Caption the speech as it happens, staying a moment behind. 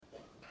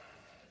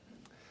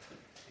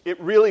it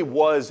really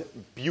was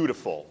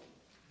beautiful.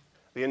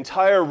 The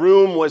entire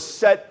room was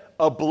set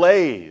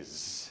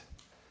ablaze,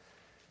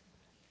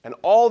 and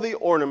all the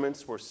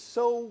ornaments were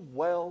so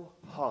well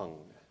hung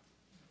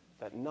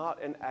that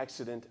not an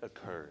accident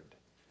occurred,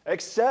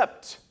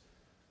 except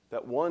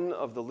that one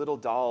of the little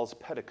doll's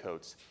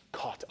petticoats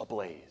caught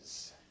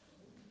ablaze.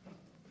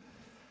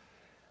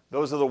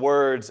 Those are the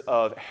words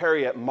of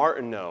Harriet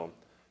Martineau,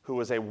 who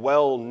was a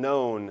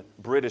well-known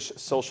British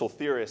social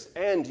theorist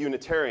and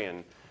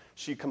Unitarian.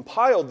 She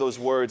compiled those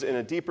words in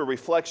a deeper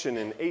reflection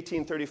in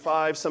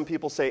 1835, some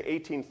people say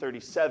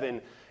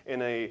 1837,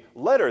 in a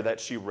letter that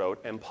she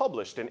wrote and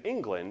published in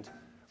England,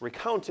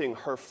 recounting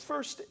her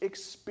first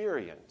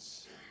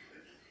experience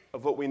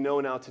of what we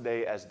know now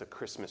today as the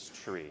Christmas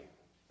tree.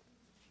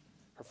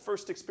 Her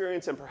first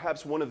experience, and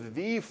perhaps one of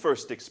the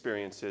first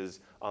experiences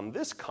on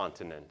this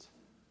continent,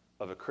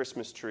 of a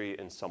Christmas tree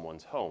in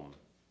someone's home.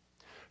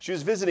 She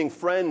was visiting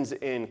friends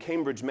in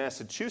Cambridge,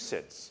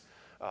 Massachusetts.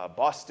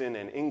 Boston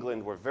and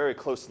England were very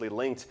closely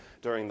linked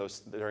during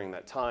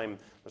that time.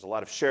 There was a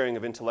lot of sharing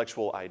of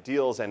intellectual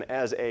ideals, and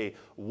as a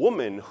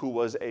woman who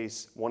was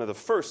one of the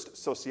first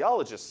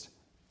sociologists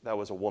that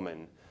was a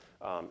woman,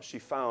 she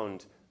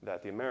found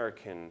that the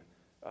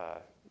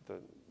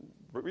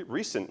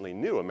recently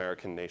new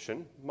American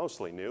nation,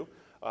 mostly new,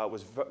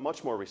 was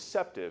much more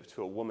receptive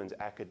to a woman's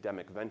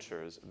academic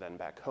ventures than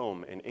back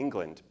home in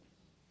England.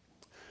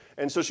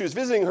 And so she was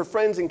visiting her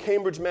friends in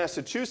Cambridge,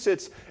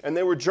 Massachusetts, and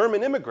they were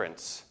German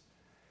immigrants.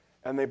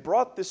 And they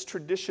brought this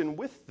tradition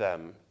with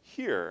them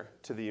here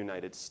to the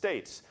United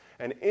States.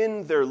 And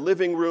in their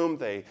living room,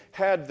 they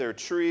had their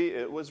tree,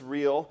 it was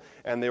real,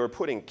 and they were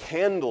putting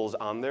candles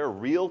on there,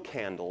 real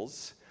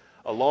candles,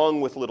 along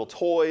with little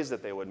toys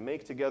that they would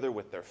make together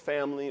with their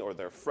family or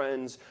their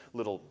friends,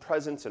 little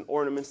presents and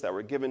ornaments that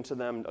were given to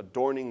them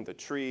adorning the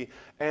tree,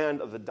 and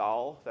the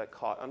doll that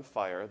caught on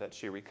fire that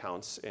she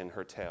recounts in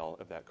her tale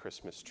of that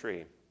Christmas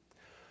tree.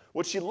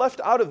 What she left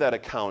out of that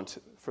account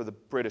for the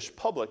British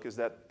public is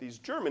that these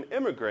German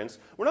immigrants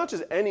were not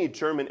just any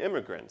German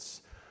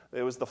immigrants.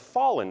 It was the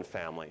Follen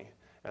family,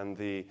 and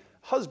the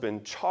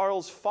husband,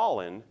 Charles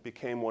Follen,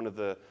 became one of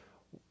the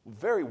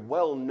very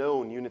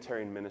well-known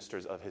Unitarian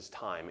ministers of his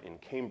time in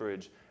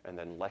Cambridge and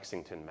then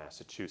Lexington,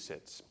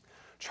 Massachusetts.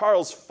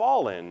 Charles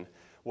Follen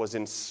was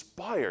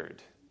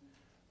inspired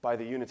by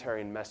the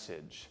Unitarian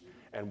message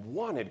and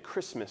wanted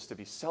Christmas to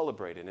be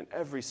celebrated in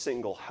every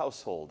single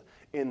household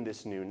in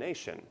this new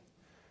nation.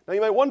 Now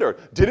you might wonder,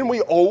 didn't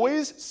we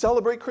always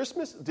celebrate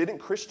Christmas? Didn't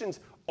Christians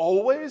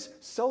always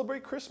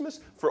celebrate Christmas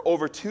for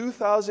over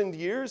 2,000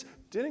 years?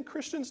 Didn't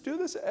Christians do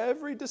this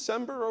every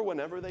December or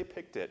whenever they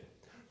picked it?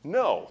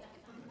 No.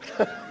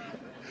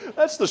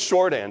 That's the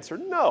short answer,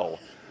 no.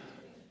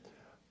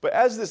 But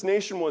as this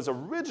nation was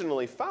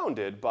originally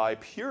founded by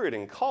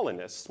Puritan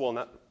colonists, well,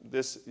 not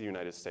this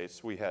United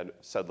States, we had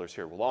settlers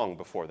here long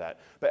before that,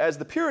 but as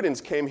the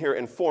Puritans came here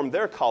and formed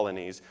their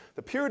colonies,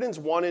 the Puritans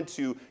wanted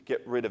to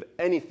get rid of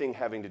anything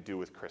having to do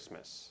with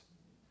Christmas.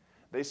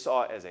 They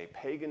saw it as a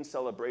pagan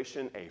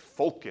celebration, a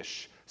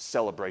folkish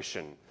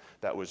celebration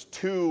that was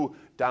too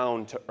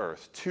down to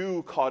earth,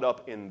 too caught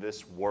up in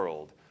this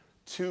world,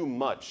 too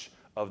much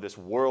of this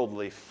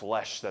worldly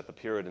flesh that the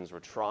Puritans were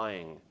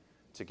trying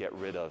to get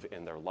rid of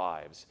in their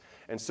lives.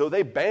 And so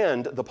they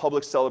banned the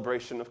public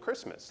celebration of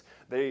Christmas.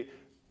 They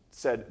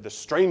said the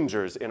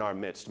strangers in our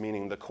midst,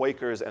 meaning the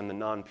Quakers and the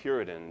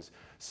non-Puritans,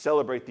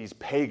 celebrate these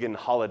pagan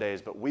holidays,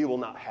 but we will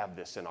not have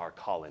this in our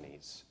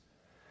colonies.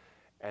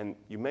 And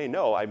you may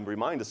know, I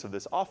remind us of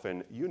this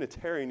often,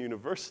 Unitarian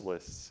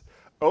Universalists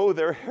owe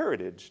their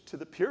heritage to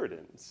the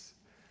Puritans,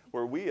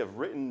 where we have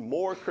written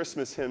more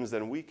Christmas hymns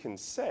than we can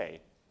say.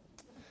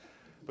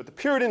 But the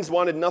Puritans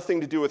wanted nothing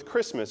to do with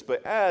Christmas,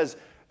 but as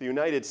the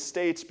United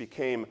States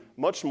became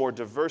much more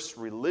diverse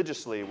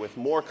religiously with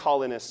more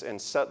colonists and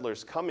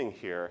settlers coming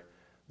here,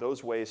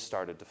 those ways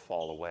started to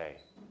fall away.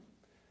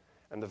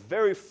 And the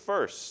very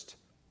first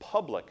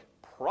public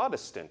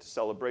Protestant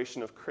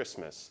celebration of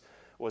Christmas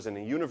was in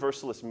a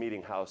Universalist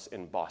meeting house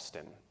in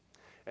Boston.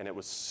 And it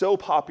was so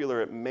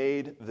popular it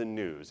made the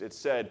news. It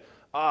said,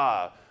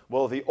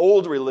 well, the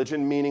old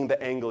religion, meaning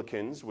the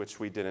Anglicans, which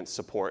we didn't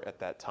support at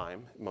that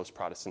time, most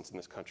Protestants in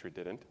this country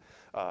didn't,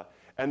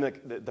 and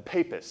the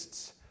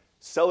Papists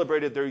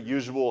celebrated their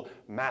usual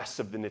Mass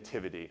of the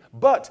Nativity.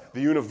 But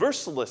the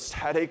Universalists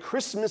had a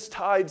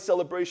Christmastide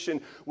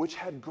celebration which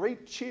had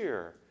great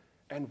cheer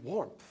and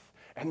warmth,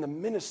 and the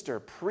minister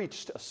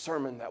preached a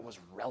sermon that was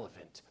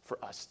relevant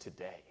for us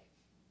today.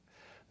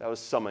 That was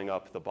summing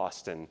up the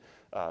Boston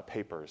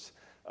papers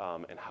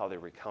and how they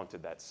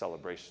recounted that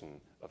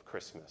celebration of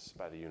Christmas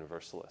by the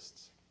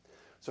Universalists.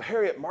 So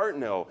Harriet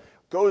Martineau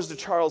goes to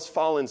Charles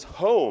Follen's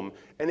home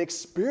and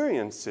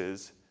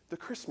experiences the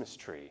Christmas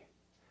tree.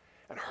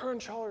 And her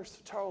and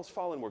Charles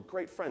Follen were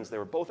great friends. They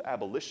were both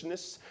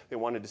abolitionists. They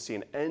wanted to see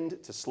an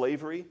end to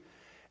slavery.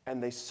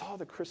 And they saw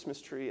the Christmas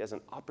tree as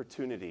an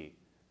opportunity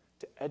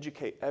to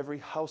educate every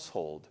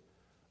household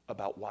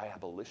about why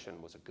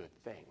abolition was a good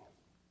thing.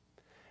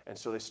 And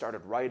so they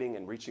started writing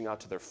and reaching out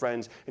to their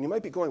friends. And you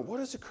might be going, what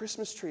does a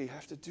Christmas tree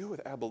have to do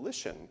with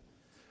abolition?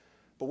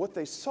 But what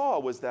they saw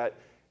was that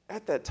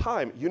at that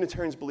time,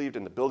 Unitarians believed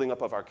in the building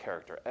up of our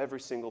character. Every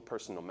single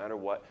person, no matter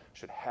what,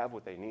 should have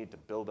what they need to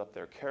build up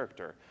their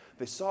character.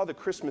 They saw the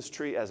Christmas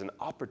tree as an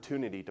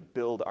opportunity to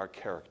build our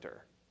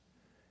character.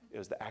 It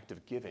was the act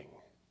of giving.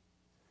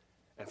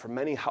 And for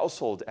many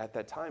households at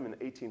that time in the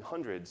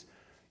 1800s,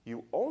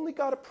 you only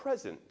got a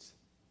present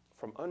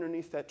from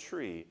underneath that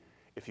tree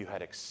if you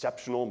had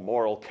exceptional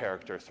moral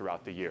character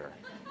throughout the year.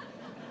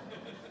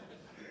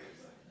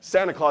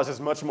 Santa Claus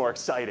is much more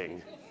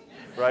exciting,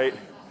 right?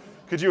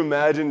 Could you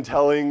imagine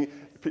telling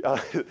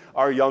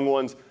our young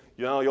ones,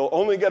 you'll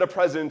only get a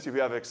present if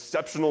you have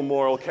exceptional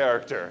moral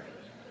character?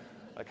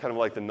 I kind of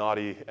like the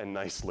naughty and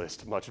nice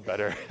list much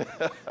better.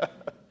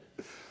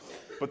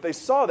 But they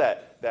saw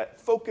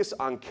that focus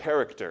on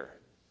character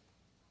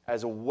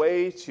as a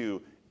way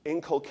to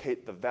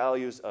inculcate the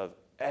values of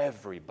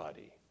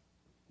everybody,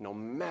 no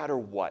matter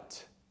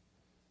what,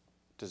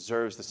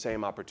 deserves the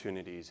same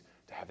opportunities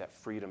to have that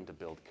freedom to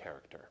build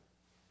character.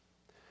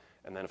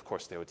 And then, of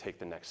course, they would take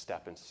the next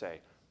step and say,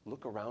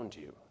 look around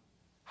you.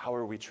 How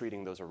are we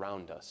treating those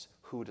around us?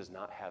 Who does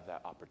not have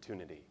that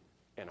opportunity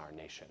in our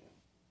nation?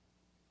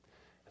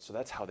 And so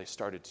that's how they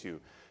started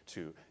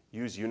to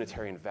use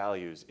Unitarian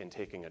values in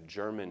taking a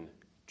German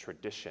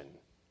tradition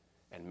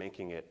and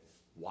making it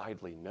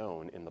widely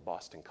known in the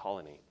Boston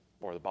colony,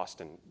 or the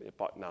Boston,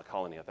 not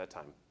colony at that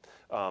time.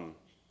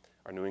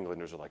 Our New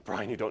Englanders are like,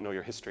 Brian, you don't know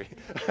your history.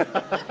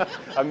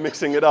 I'm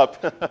mixing it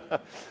up.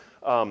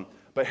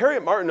 But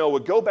Harriet Martineau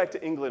would go back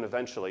to England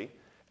eventually,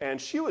 and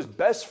she was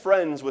best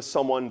friends with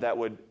someone that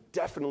would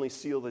definitely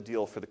seal the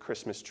deal for the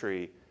Christmas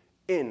tree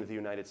in the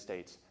United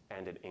States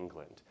and in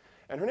England.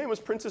 And her name was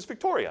Princess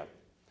Victoria,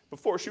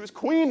 before she was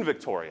Queen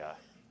Victoria.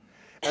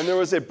 And there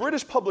was a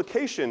British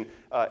publication,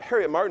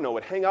 Harriet Martineau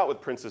would hang out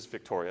with Princess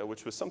Victoria,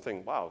 which was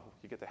something, wow,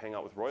 you get to hang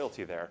out with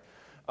royalty there.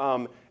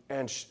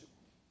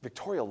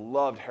 Victoria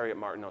loved Harriet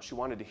Martineau. She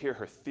wanted to hear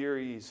her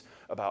theories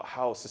about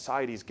how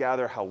societies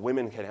gather, how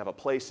women can have a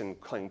place and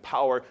claim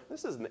power.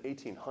 This is in the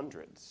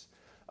 1800s.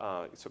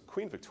 So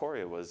Queen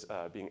Victoria was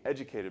being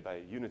educated by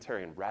a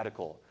Unitarian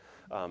radical,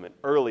 an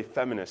early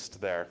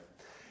feminist there.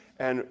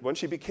 And when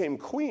she became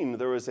queen,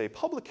 there was a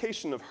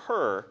publication of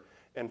her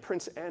and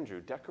Prince Andrew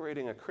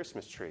decorating a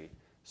Christmas tree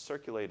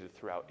circulated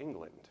throughout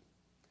England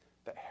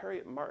that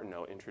Harriet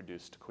Martineau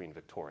introduced to Queen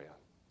Victoria.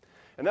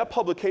 And that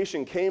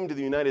publication came to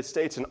the United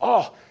States, and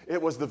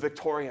it was the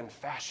Victorian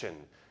fashion.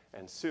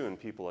 And soon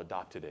people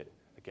adopted it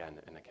again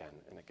and again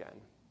and again.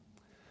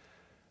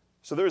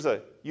 So there's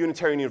a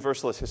Unitarian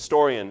Universalist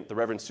historian, the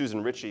Reverend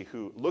Susan Ritchie,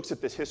 who looks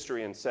at this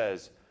history and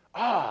says,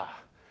 the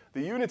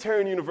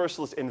Unitarian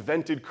Universalists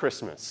invented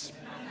Christmas.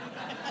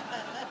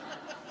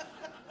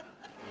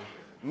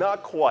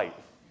 Not quite.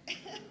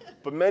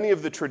 But many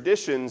of the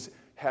traditions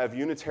have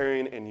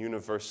Unitarian and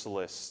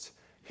Universalist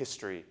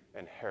history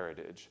and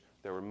heritage.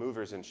 There were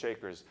movers and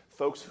shakers,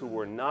 folks who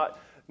were not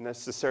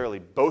necessarily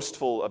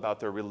boastful about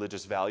their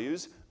religious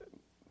values.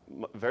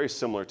 Very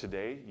similar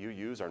today,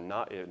 UUs are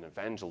not an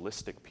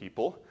evangelistic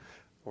people.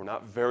 We're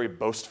not very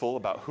boastful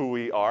about who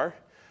we are,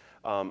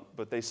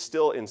 but they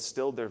still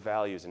instilled their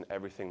values in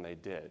everything they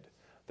did.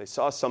 They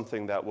saw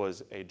something that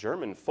was a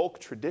German folk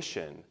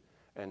tradition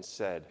and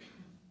said,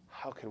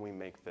 how can we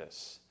make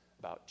this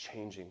about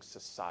changing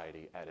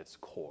society at its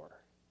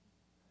core?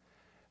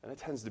 And that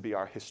tends to be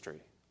our history.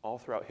 All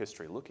throughout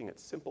history, looking at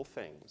simple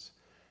things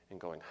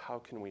and going, how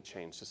can we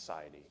change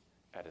society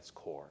at its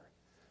core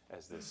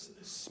as this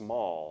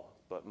small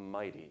but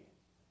mighty,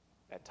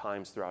 at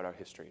times throughout our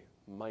history,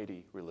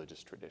 mighty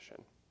religious tradition.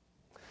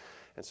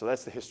 And so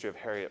that's the history of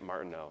Harriet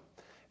Martineau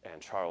and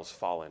Charles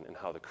Follen and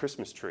how the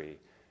Christmas tree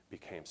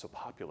became so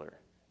popular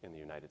in the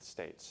United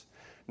States.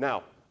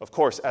 Now, of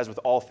course, as with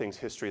all things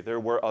history, there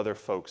were other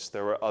folks,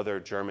 there were other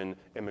German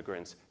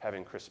immigrants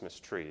having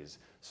Christmas trees,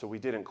 so we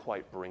didn't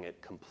quite bring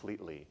it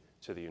completely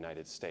to the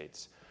United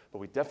States. But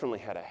we definitely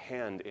had a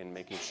hand in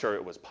making sure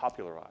it was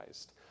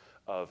popularized,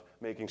 of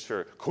making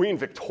sure Queen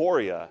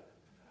Victoria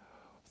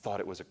thought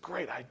it was a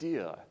great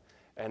idea.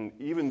 And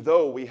even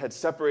though we had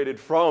separated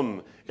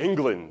from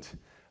England,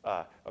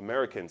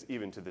 Americans,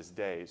 even to this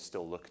day,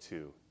 still look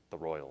to the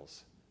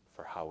royals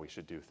for how we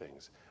should do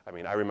things. I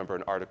mean, I remember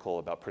an article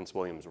about Prince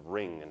William's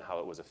ring and how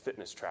it was a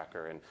fitness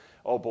tracker. And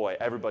oh boy,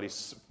 everybody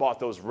bought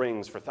those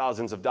rings for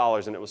thousands of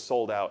dollars and it was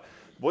sold out.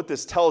 What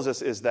this tells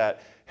us is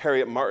that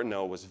Harriet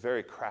Martineau was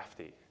very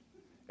crafty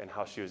in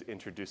how she was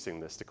introducing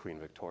this to Queen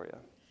Victoria.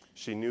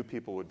 She knew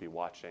people would be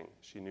watching.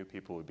 She knew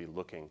people would be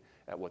looking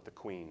at what the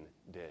Queen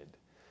did.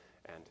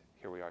 And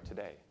here we are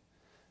today.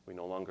 We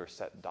no longer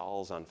set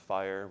dolls on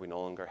fire. We no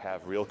longer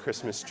have real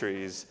Christmas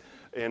trees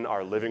in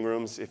our living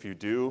rooms. If you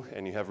do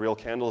and you have real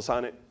candles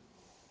on it,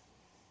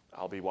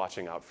 I'll be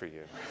watching out for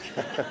you.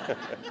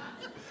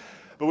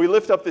 But we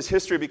lift up this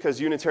history because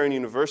Unitarian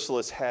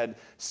Universalists had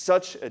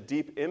such a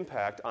deep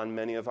impact on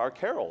many of our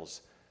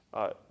carols.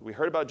 We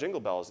heard about Jingle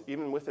Bells.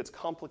 Even with its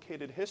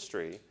complicated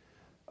history,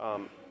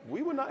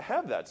 we would not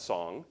have that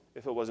song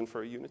if it wasn't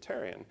for a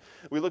Unitarian.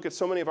 We look at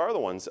so many of our other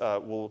ones.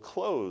 We'll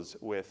close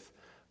with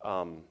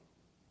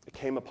It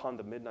Came Upon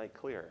the Midnight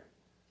Clear.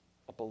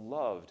 a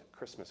beloved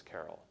Christmas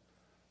carol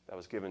that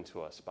was given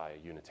to us by a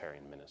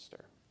Unitarian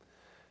minister.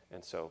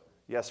 And so,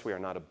 yes, we are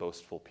not a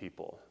boastful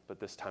people, but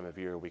this time of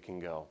year we can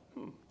go,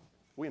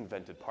 we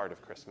invented part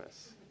of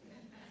Christmas.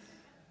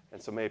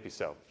 And so may it be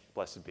so.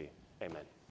 Blessed be. Amen.